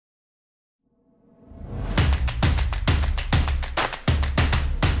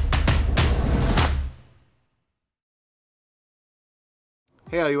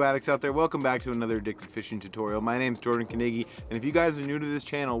Hey all you addicts out there, welcome back to another Addicted Fishing tutorial. My name's Jordan Carnegie, and if you guys are new to this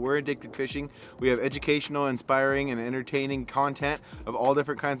channel, we're Addicted Fishing. We have educational, inspiring, and entertaining content of all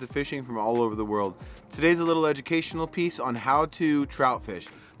different kinds of fishing from all over the world. Today's a little educational piece on how to trout fish.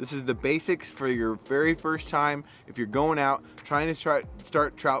 This is the basics for your very first time. If you're going out, trying to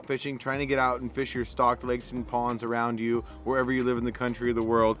start trout fishing, trying to get out and fish your stocked lakes and ponds around you, wherever you live in the country or the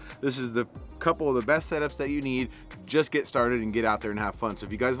world, this is the couple of the best setups that you need to just get started and get out there and have fun. So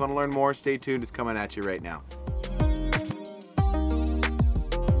if you guys want to learn more, stay tuned. It's coming at you right now.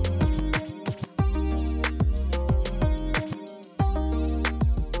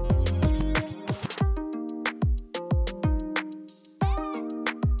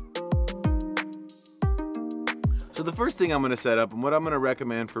 So the first thing I'm going to set up, and what I'm going to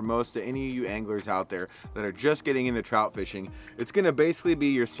recommend for most of any of you anglers out there that are just getting into trout fishing, it's going to basically be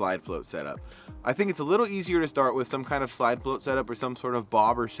your slide float setup. I think it's a little easier to start with some kind of slide float setup or some sort of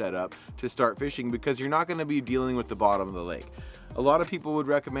bobber setup to start fishing, because you're not going to be dealing with the bottom of the lake. A lot of people would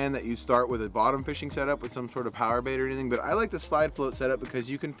recommend that you start with a bottom fishing setup with some sort of power bait or anything, but I like the slide float setup because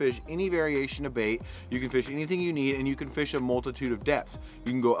you can fish any variation of bait, you can fish anything you need, and you can fish a multitude of depths.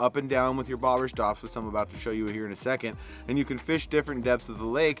 You can go up and down with your bobber stops, which I'm about to show you here in a second, and you can fish different depths of the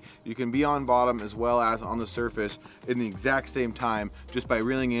lake. You can be on bottom as well as on the surface in the exact same time, just by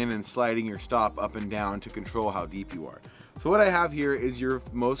reeling in and sliding your stop up and down to control how deep you are. So what I have here is your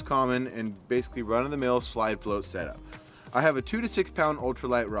most common and basically run-of-the-mill slide float setup. I have a 2 to 6 pound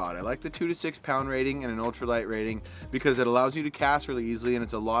ultralight rod. I like the 2 to 6 pound rating and an ultralight rating because it allows you to cast really easily, and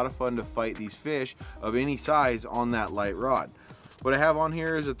it's a lot of fun to fight these fish of any size on that light rod. What I have on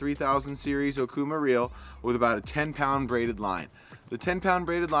here is a 3000 series Okuma reel with about a 10 pound braided line. The 10 pound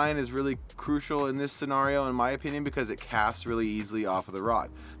braided line is really crucial in this scenario, in my opinion, because it casts really easily off of the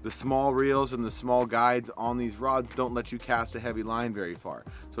rod. The small reels and the small guides on these rods don't let you cast a heavy line very far.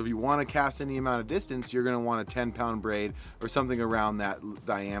 So if you want to cast any amount of distance, you're going to want a 10 pound braid or something around that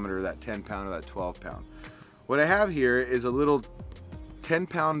diameter, that 10 pound or that 12 pound. What I have here is a little 10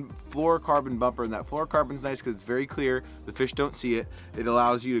 pound fluorocarbon bumper, and that fluorocarbon is nice because it's very clear, the fish don't see it. It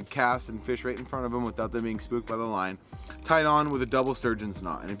allows you to cast and fish right in front of them without them being spooked by the line, tied on with a double sturgeon's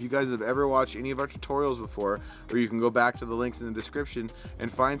knot. And if you guys have ever watched any of our tutorials before, or you can go back to the links in the description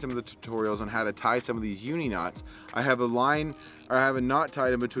and find some of the tutorials on how to tie some of these uni knots. I have a line, or I have a knot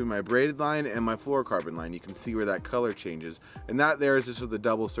tied in between my braided line and my fluorocarbon line. You can see where that color changes, and that there is just with the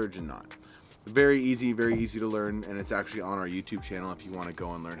double sturgeon knot. Very easy to learn, and it's actually on our YouTube channel if you want to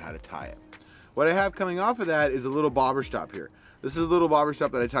go and learn how to tie it. What I have coming off of that is a little bobber stop here. This is a little bobber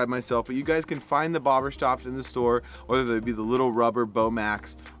stop that I tied myself, but you guys can find the bobber stops in the store, whether they be the little rubber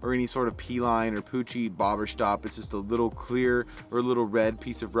Bomax or any sort of P-line or Poochie bobber stop. It's just a little clear or a little red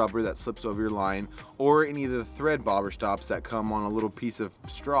piece of rubber that slips over your line, or any of the thread bobber stops that come on a little piece of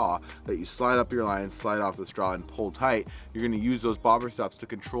straw that you slide up your line, slide off the straw and pull tight. You're going to use those bobber stops to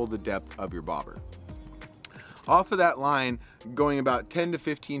control the depth of your bobber. Off of that line, going about 10 to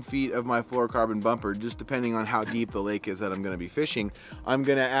 15 feet of my fluorocarbon bumper, just depending on how deep the lake is that I'm going to be fishing, I'm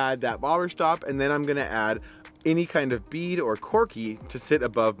going to add that bobber stop, and then I'm going to add any kind of bead or corky to sit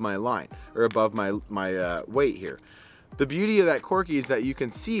above my line, or above my weight here. The beauty of that corky is that you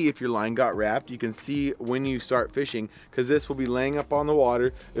can see if your line got wrapped. You can see when you start fishing, because this will be laying up on the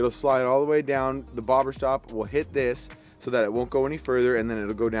water. It'll slide all the way down. The bobber stop will hit this so that it won't go any further, and then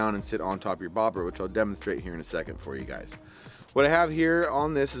it'll go down and sit on top of your bobber, which I'll demonstrate here in a second for you guys. What I have here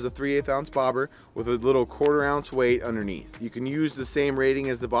on this is a 3/8 ounce bobber with a little 1/4 ounce weight underneath. You can use the same rating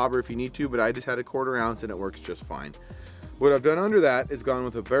as the bobber if you need to, but I just had a 1/4 ounce and it works just fine. What I've done under that is gone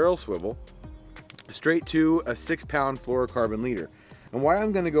with a barrel swivel straight to a 6 pound fluorocarbon leader. And why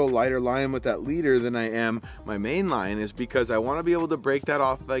I'm going to go lighter line with that leader than I am my main line is because I want to be able to break that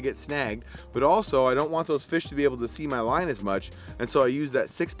off if I get snagged, but also I don't want those fish to be able to see my line as much, and so I use that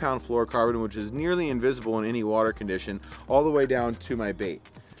 6 pound fluorocarbon, which is nearly invisible in any water condition, all the way down to my bait.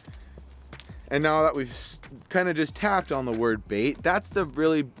 And now that we've kind of just tapped on the word bait, that's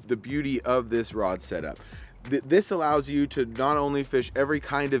really the beauty of this rod setup. This allows you to not only fish every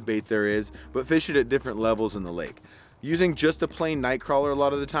kind of bait there is, but fish it at different levels in the lake. Using just a plain night crawler a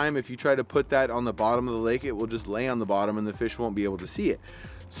lot of the time, if you try to put that on the bottom of the lake, it will just lay on the bottom and the fish won't be able to see it.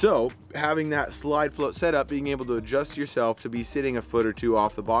 So having that slide float setup, being able to adjust yourself to be sitting a foot or two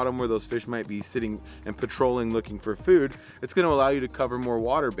off the bottom where those fish might be sitting and patrolling looking for food, it's going to allow you to cover more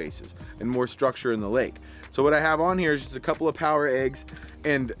water bases and more structure in the lake. So what I have on here is just a couple of power eggs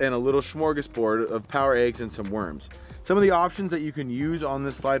and a little smorgasbord of power eggs and some worms. Some of the options that you can use on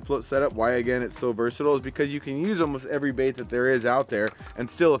this slide float setup, why again it's so versatile, is because you can use almost every bait that there is out there and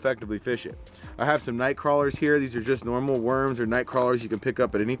still effectively fish it. I have some night crawlers here. These are just normal worms or night crawlers you can pick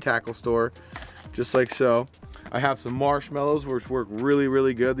up at any tackle store, just like so. I have some marshmallows which work really,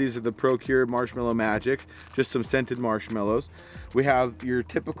 really good. These are the Procure Marshmallow Magics, just some scented marshmallows. We have your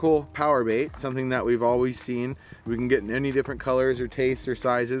typical power bait, something that we've always seen. We can get in any different colors or tastes or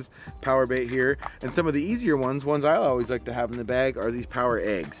sizes, power bait here. And some of the easier ones I always like to have in the bag are these power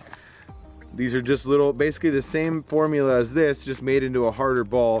eggs. These are just little, basically the same formula as this, just made into a harder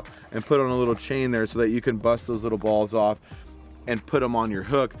ball and put on a little chain there so that you can bust those little balls off and put them on your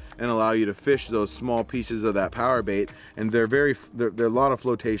hook and allow you to fish those small pieces of that power bait. And they're a lot of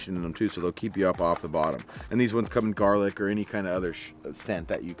flotation in them too, so they'll keep you up off the bottom. And these ones come in garlic or any kind of other scent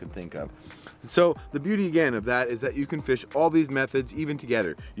that you can think of. So the beauty again of that is that you can fish all these methods even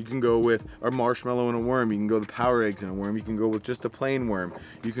together. You can go with a marshmallow and a worm, you can go with power eggs and a worm, you can go with just a plain worm,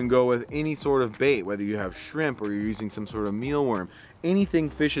 you can go with any sort of bait, whether you have shrimp or you're using some sort of mealworm. Anything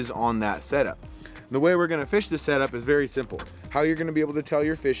fishes on that setup. The way we're gonna fish this setup is very simple. How you're gonna be able to tell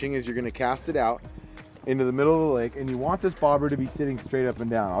you're fishing is you're gonna cast it out into the middle of the lake, and you want this bobber to be sitting straight up and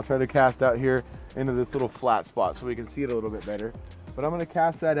down. I'll try to cast out here into this little flat spot so we can see it a little bit better. But I'm gonna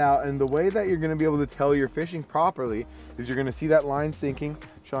cast that out, and the way that you're gonna be able to tell you're fishing properly is you're gonna see that line sinking.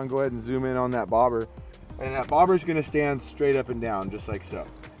 Sean, go ahead and zoom in on that bobber. And that bobber is gonna stand straight up and down, just like so.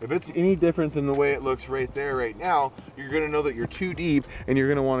 If it's any different than the way it looks right there right now, you're gonna know that you're too deep, and you're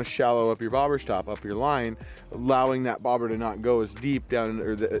gonna wanna shallow up your bobber stop, up your line, allowing that bobber to not go as deep down,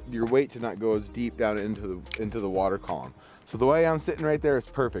 or your weight to not go as deep down into the water column. So the way I'm sitting right there is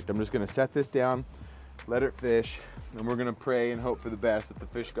perfect. I'm just gonna set this down, let it fish, and we're gonna pray and hope for the best that the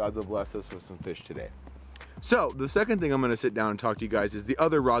fish gods will bless us with some fish today. So the second thing I'm gonna sit down and talk to you guys is the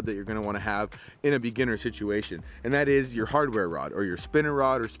other rod that you're gonna wanna have in a beginner situation, and that is your hardware rod or your spinner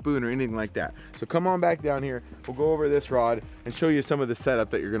rod or spoon or anything like that. So come on back down here, we'll go over this rod and show you some of the setup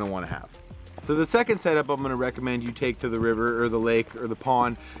that you're gonna wanna have. So the second setup I'm gonna recommend you take to the river or the lake or the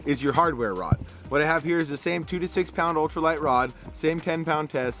pond is your hardware rod. What I have here is the same 2 to 6 pound ultralight rod, same 10-pound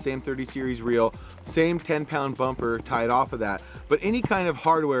test, same 30 series reel, same 10-pound bumper tied off of that. But any kind of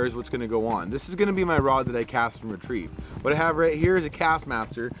hardware is what's gonna go on. This is gonna be my rod that I cast and retrieve. What I have right here is a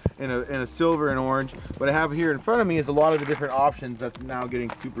Castmaster in a silver and orange. What I have here in front of me is a lot of the different options that's now getting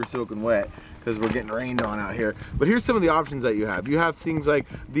super soaking wet because we're getting rained on out here. But here's some of the options that you have. You have things like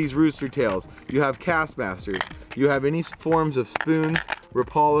these rooster tails. You have Castmasters. You have any forms of spoons,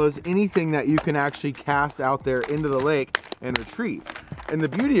 Rapalas, anything that you can actually cast out there into the lake and retrieve. And the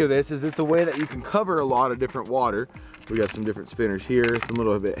beauty of this is it's a way that you can cover a lot of different water. We got some different spinners here, some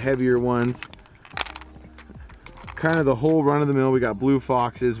little bit heavier ones. Kind of the whole run of the mill. We got Blue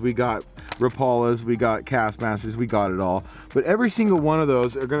Foxes, we got Rapalas, we got Castmasters, we got it all. But every single one of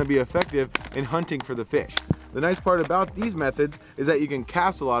those are going to be effective in hunting for the fish. The nice part about these methods is that you can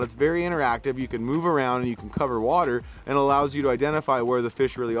cast a lot. It's very interactive. You can move around and you can cover water, and allows you to identify where the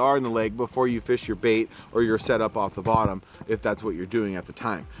fish really are in the lake before you fish your bait or your setup off the bottom, if that's what you're doing at the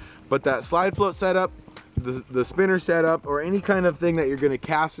time. But that slide float setup, the spinner setup, or any kind of thing that you're going to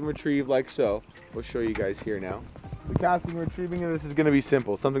cast and retrieve like so, we'll show you guys here now. The casting and retrieving of this is going to be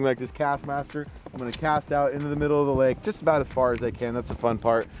simple. Something like this Castmaster, I'm going to cast out into the middle of the lake just about as far as I can. That's the fun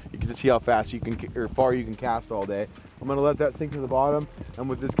part. You can see how fast you can, or far you can cast all day. I'm going to let that sink to the bottom, and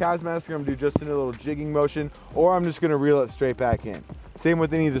with this Castmaster I'm going to do just a little jigging motion, or I'm just going to reel it straight back in. Same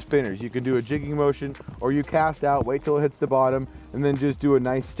with any of the spinners. You can do a jigging motion, or you cast out, wait till it hits the bottom, and then just do a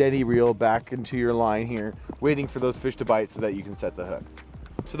nice steady reel back into your line here, waiting for those fish to bite so that you can set the hook.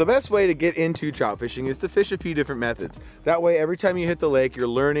 So the best way to get into trout fishing is to fish a few different methods. That way, every time you hit the lake, you're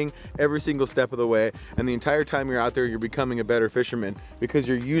learning every single step of the way, and the entire time you're out there, you're becoming a better fisherman because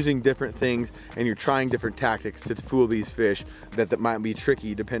you're using different things and you're trying different tactics to fool these fish that might be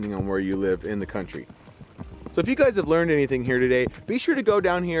tricky depending on where you live in the country. So if you guys have learned anything here today, be sure to go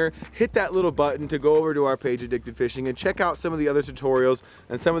down here, hit that little button to go over to our page, Addicted Fishing, and check out some of the other tutorials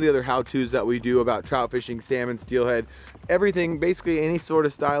and some of the other how-tos that we do about trout fishing, salmon, steelhead, everything, basically any sort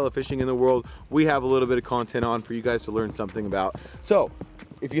of style of fishing in the world, we have a little bit of content on for you guys to learn something about. So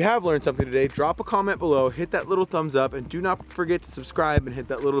if you have learned something today, drop a comment below, hit that little thumbs up, and do not forget to subscribe and hit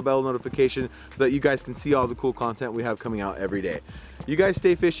that little bell notification so that you guys can see all the cool content we have coming out every day. You guys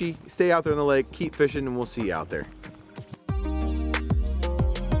stay fishy, stay out there in the lake, keep fishing, and we'll see you out there.